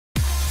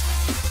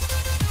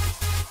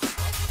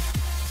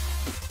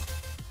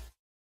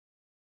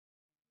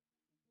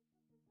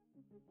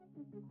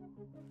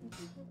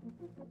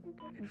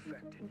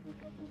Infected.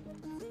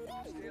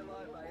 Stay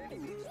alive by any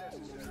means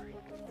necessary.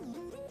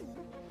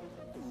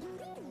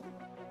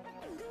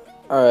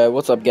 Alright,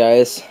 what's up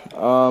guys?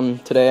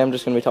 Today I'm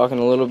just going to be talking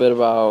a little bit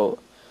about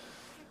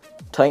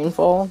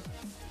TitanFall.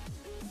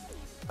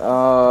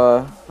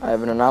 I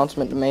have an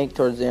announcement to make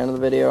towards the end of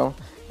the video,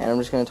 and I'm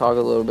just going to talk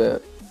a little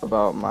bit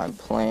about my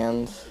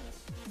plans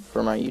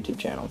for my YouTube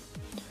channel.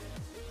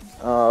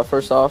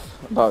 First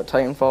off, about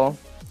TitanFall,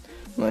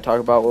 I'm going to talk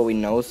about what we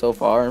know so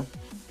far,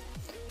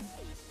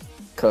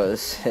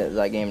 because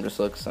that game just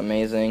looks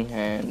amazing,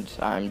 and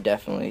I'm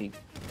definitely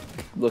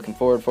looking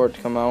forward for it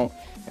to come out,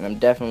 and I'm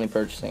definitely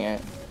purchasing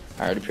it.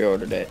 I already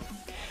pre-ordered it.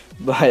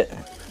 But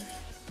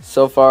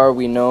so far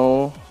we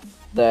know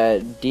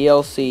that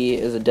DLC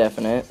is a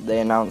definite.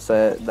 They announced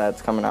that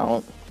that's coming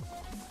out.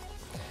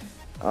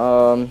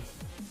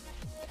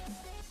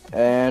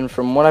 And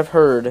from what I've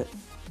heard,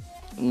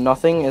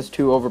 nothing is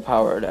too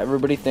overpowered.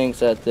 Everybody thinks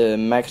that the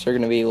mechs are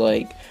going to be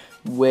like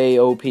way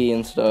OP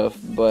and stuff,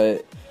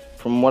 but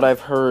from what I've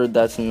heard,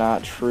 that's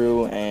not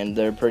true, and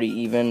they're pretty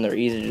even. They're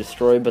easy to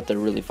destroy, but they're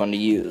really fun to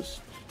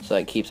use. So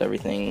that keeps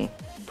everything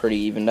pretty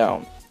evened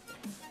out.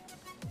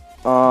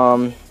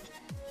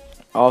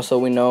 Also,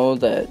 we know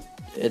that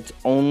it's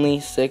only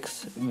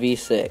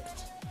 6v6,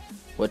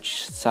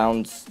 which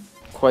sounds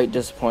quite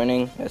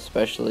disappointing,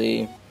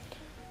 especially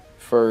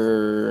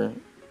for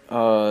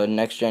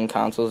next-gen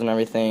consoles and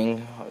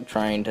everything,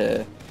 trying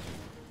to,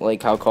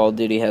 like how Call of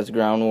Duty has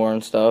ground war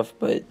and stuff,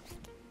 but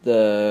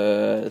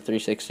the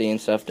 360 and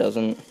stuff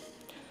doesn't.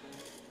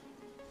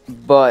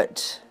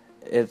 But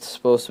it's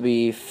supposed to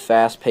be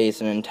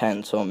fast-paced and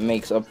intense, so it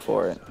makes up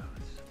for it.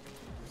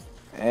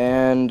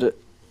 And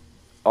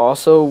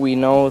also, we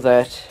know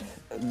that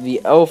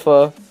the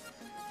alpha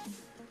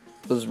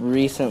was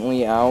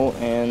recently out,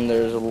 and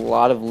there's a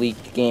lot of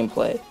leaked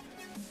gameplay.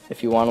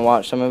 If you want to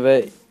watch some of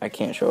it, I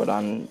can't show it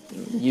on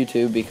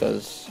YouTube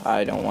because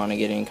I don't want to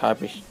get any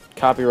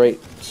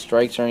copyright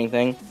strikes or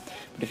anything.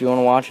 But if you want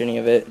to watch any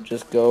of it,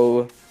 just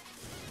go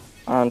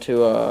onto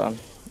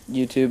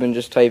YouTube and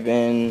just type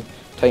in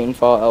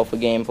TitanFall alpha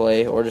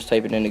gameplay, or just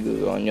type it into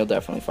Google and you'll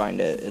definitely find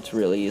it. It's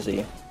really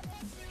easy.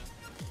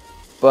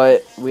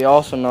 But we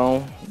also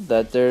know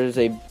that there's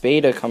a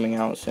beta coming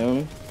out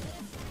soon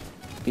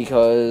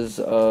because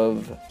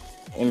of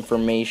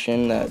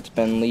information that's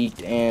been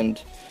leaked,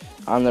 and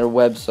on their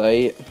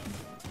website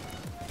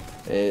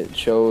it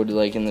showed,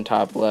 like in the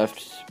top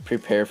left,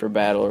 prepare for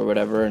battle or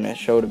whatever, and it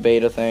showed a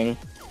beta thing.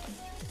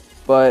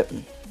 But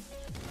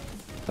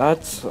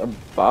that's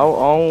about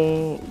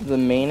all the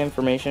main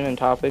information and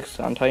topics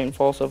on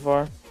TitanFall so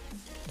far.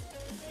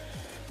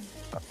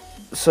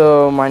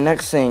 So my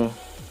next thing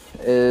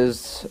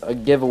is a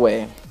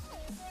giveaway,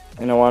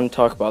 and I want to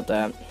talk about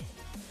that.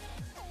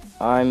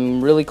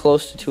 I'm really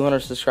close to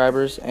 200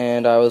 subscribers,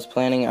 and I was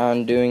planning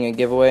on doing a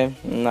giveaway.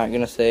 I'm not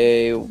going to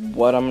say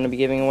what I'm going to be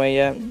giving away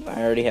yet.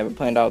 I already have it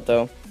planned out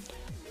though,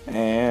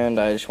 and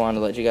I just wanted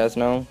to let you guys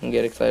know and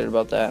get excited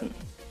about that.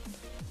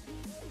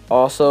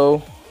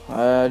 Also,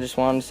 I just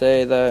wanted to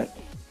say that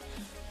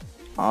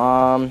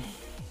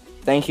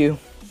thank you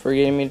for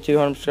getting me to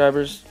 200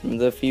 subscribers,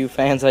 the few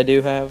fans I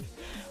do have.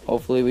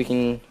 Hopefully we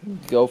can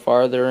go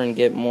farther and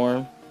get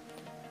more,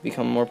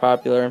 become more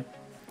popular.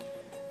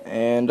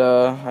 And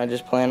I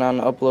just plan on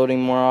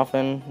uploading more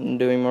often and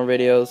doing more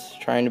videos,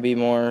 trying to be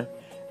more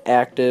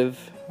active.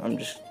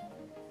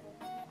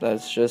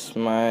 That's just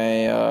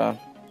my,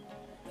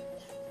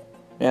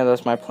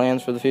 that's my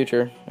plans for the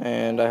future.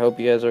 And I hope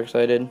you guys are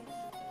excited.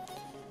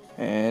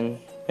 And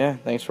yeah,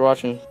 thanks for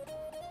watching.